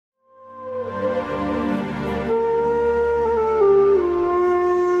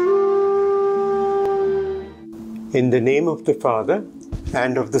In the name of the Father,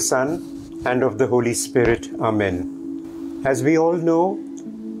 and of the Son, and of the Holy Spirit. Amen. As we all know,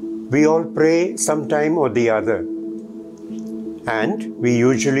 we all pray sometime or the other, and we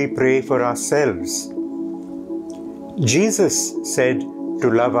usually pray for ourselves. Jesus said to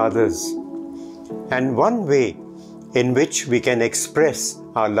love others, and one way in which we can express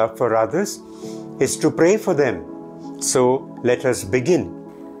our love for others is to pray for them. So let us begin.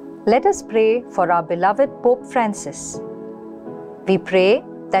 Let us pray for our beloved Pope Francis. We pray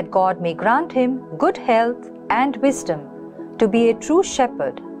that God may grant him good health and wisdom to be a true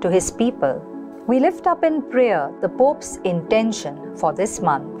shepherd to his people. We lift up in prayer the Pope's intention for this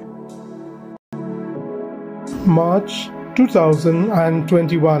month. March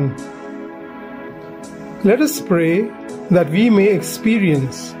 2021. Let us pray that we may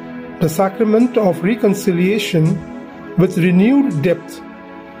experience the sacrament of reconciliation with renewed depth,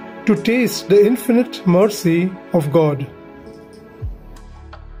 to taste the infinite mercy of God.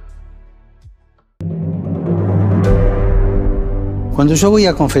 Cuando yo voy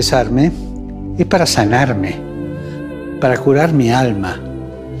a confesarme, es para sanarme, para curar mi alma,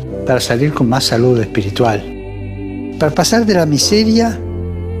 para salir con más salud espiritual, para pasar de la miseria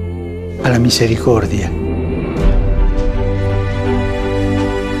a la misericordia.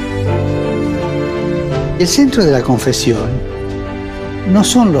 El centro de la confesión no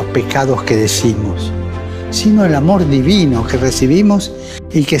son los pecados que decimos, sino el amor divino que recibimos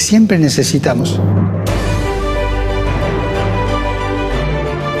y que siempre necesitamos.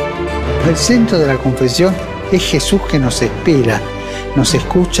 El centro de la confesión es Jesús, que nos espera, nos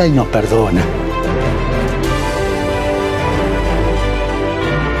escucha y nos perdona.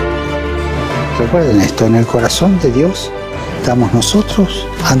 Recuerden esto, en el corazón de Dios estamos nosotros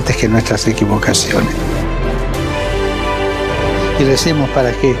antes que nuestras equivocaciones. Y recemos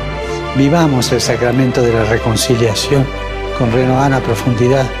para que vivamos el sacramento de la reconciliación con renovada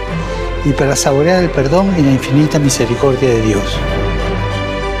profundidad y para saborear el perdón y la infinita misericordia de Dios.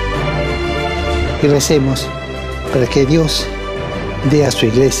 Y recemos para que Dios dé a su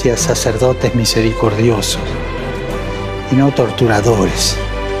Iglesia sacerdotes misericordiosos y no torturadores.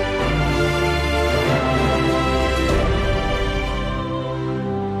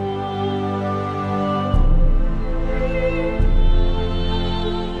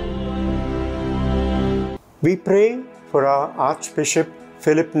 We pray for our Archbishop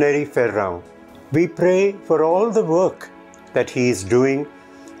Philip Neri Ferrão. We pray for all the work that he is doing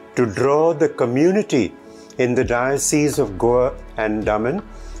to draw the community in the Diocese of Goa and Daman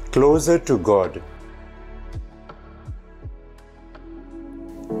closer to God.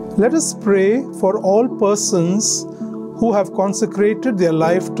 Let us pray for all persons who have consecrated their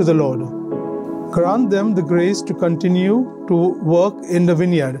life to the Lord. Grant them the grace to continue to work in the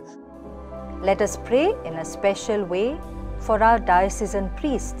vineyard. Let us pray in a special way for our diocesan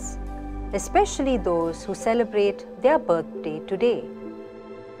priests, especially those who celebrate their birthday today.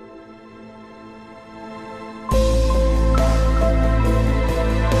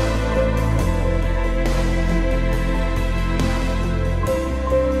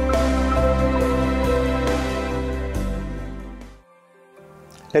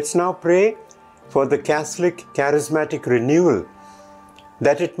 Let's now pray for the Catholic Charismatic Renewal,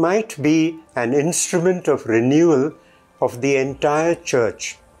 that it might be an instrument of renewal of the entire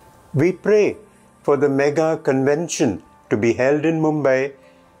Church. We pray for the mega convention to be held in Mumbai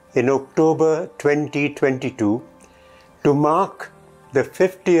in October 2022 to mark the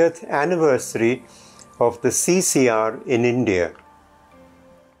 50th anniversary of the CCR in India.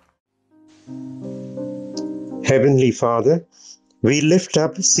 Heavenly Father, we lift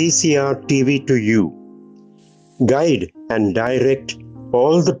up CCR TV to you. Guide and direct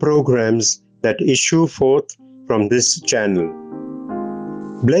all the programs that issue forth from this channel.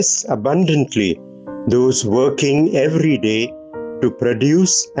 Bless abundantly those working every day to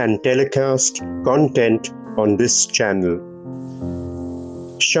produce and telecast content on this channel.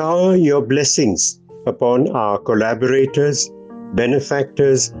 Shower your blessings upon our collaborators,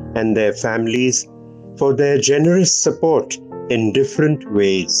 benefactors, and their families for their generous support in different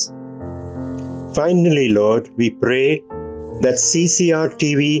ways. Finally, Lord, we pray that CCR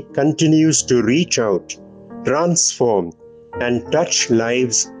TV continues to reach out, transform, and touch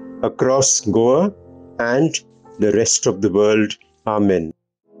lives across Goa and the rest of the world. Amen.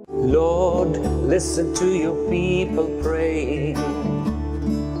 Lord, listen to your people praying.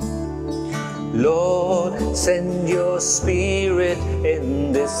 Lord, send your spirit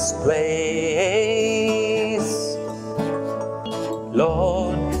in this place.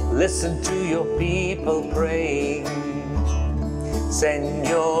 Lord, listen to your people praying. Send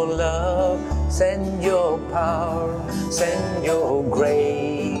your love send your power, send your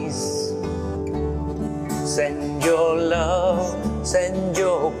grace. Send your love, send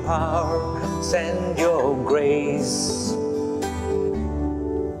your power, send your grace.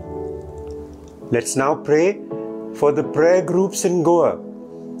 Let's now pray for the prayer groups in Goa,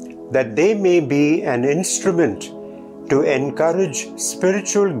 that they may be an instrument to encourage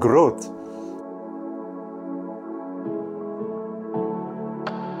spiritual growth.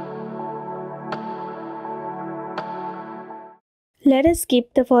 Let us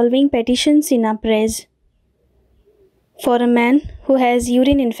keep the following petitions in our prayers. For a man who has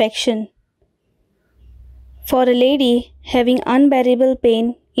urine infection. For a lady having unbearable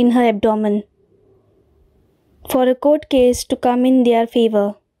pain in her abdomen. For a court case to come in their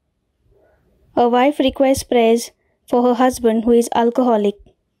favor. A wife requests prayers for her husband who is alcoholic.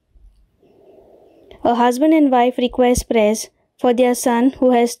 A husband and wife request prayers for their son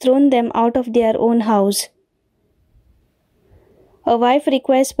who has thrown them out of their own house. A wife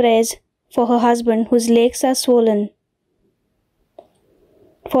requests prayers for her husband whose legs are swollen.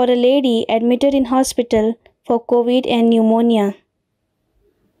 For a lady admitted in hospital for COVID and pneumonia.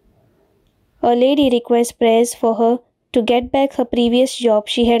 A lady requests prayers for her to get back her previous job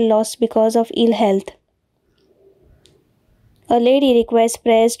she had lost because of ill health. A lady requests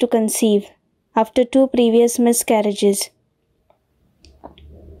prayers to conceive after 2 previous miscarriages.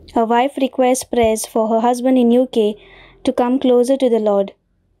 A wife requests prayers for her husband in UK to come closer to the Lord.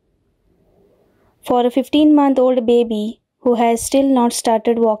 For a 15-month-old baby who has still not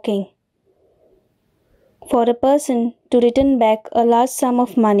started walking. For a person to return back a large sum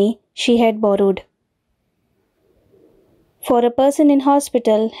of money she had borrowed. For a person in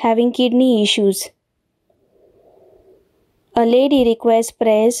hospital having kidney issues. A lady requests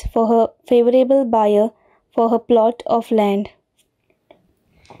prayers for her favorable buyer for her plot of land.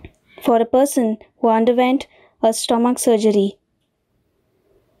 For a person who underwent a stomach surgery.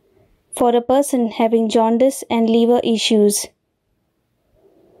 For a person having jaundice and liver issues.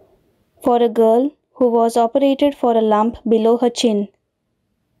 For a girl who was operated for a lump below her chin.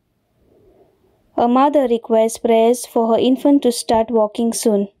 A mother requests prayers for her infant to start walking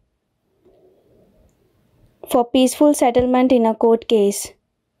soon. For peaceful settlement in a court case.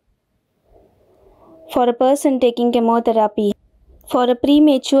 For a person taking chemotherapy. For a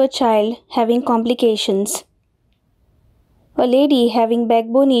premature child having complications. A lady having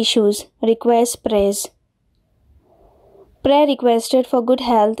backbone issues requests prayers. Prayer requested for good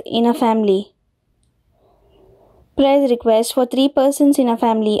health in a family. Prayer request for 3 persons in a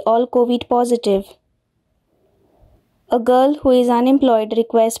family, all COVID positive. A girl who is unemployed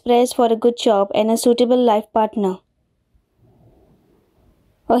requests prayers for a good job and a suitable life partner.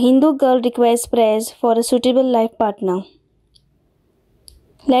 A Hindu girl requests prayers for a suitable life partner.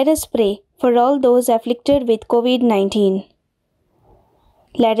 Let us pray for all those afflicted with COVID-19.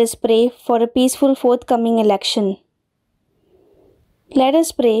 Let us pray for a peaceful forthcoming election. Let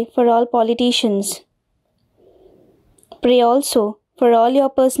us pray for all politicians. Pray also for all your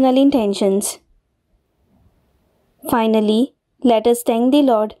personal intentions. Finally, let us thank the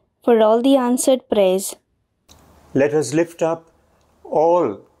Lord for all the answered prayers. Let us lift up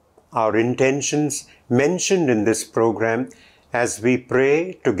all our intentions mentioned in this program as we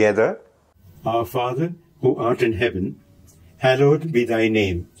pray together. Our Father, who art in heaven, hallowed be thy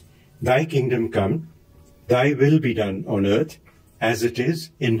name. Thy kingdom come, thy will be done on earth as it is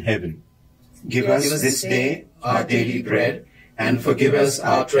in heaven. Give us this day our daily bread, and forgive us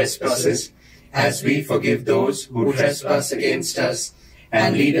our trespasses, as we forgive those who trespass against us.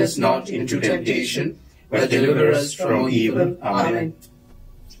 And lead us not into temptation, but deliver us from evil. Amen.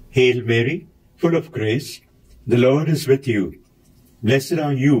 Hail Mary, full of grace, the Lord is with you. Blessed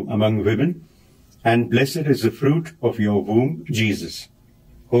are you among women, and blessed is the fruit of your womb, Jesus.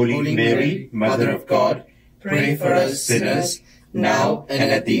 Holy Mary, Mother of God, pray for us sinners, now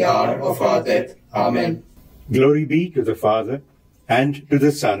and at the hour of our death. Amen. Glory be to the Father, and to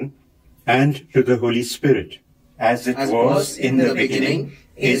the Son, and to the Holy Spirit, as it was in the beginning,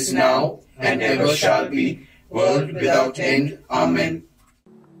 is now, and ever shall be, world without end. Amen.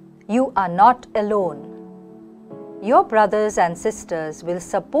 You are not alone. Your brothers and sisters will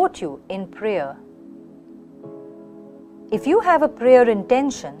support you in prayer. If you have a prayer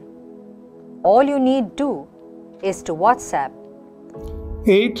intention, all you need do is to WhatsApp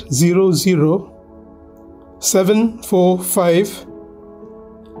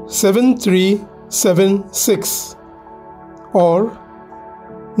 800-745-7376 or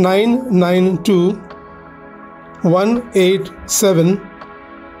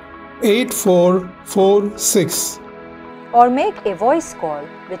 992-187-8446. or make a voice call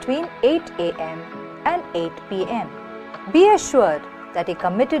between 8 a.m. and 8 p.m. Be assured that a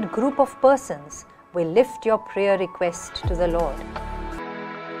committed group of persons will lift your prayer request to the Lord.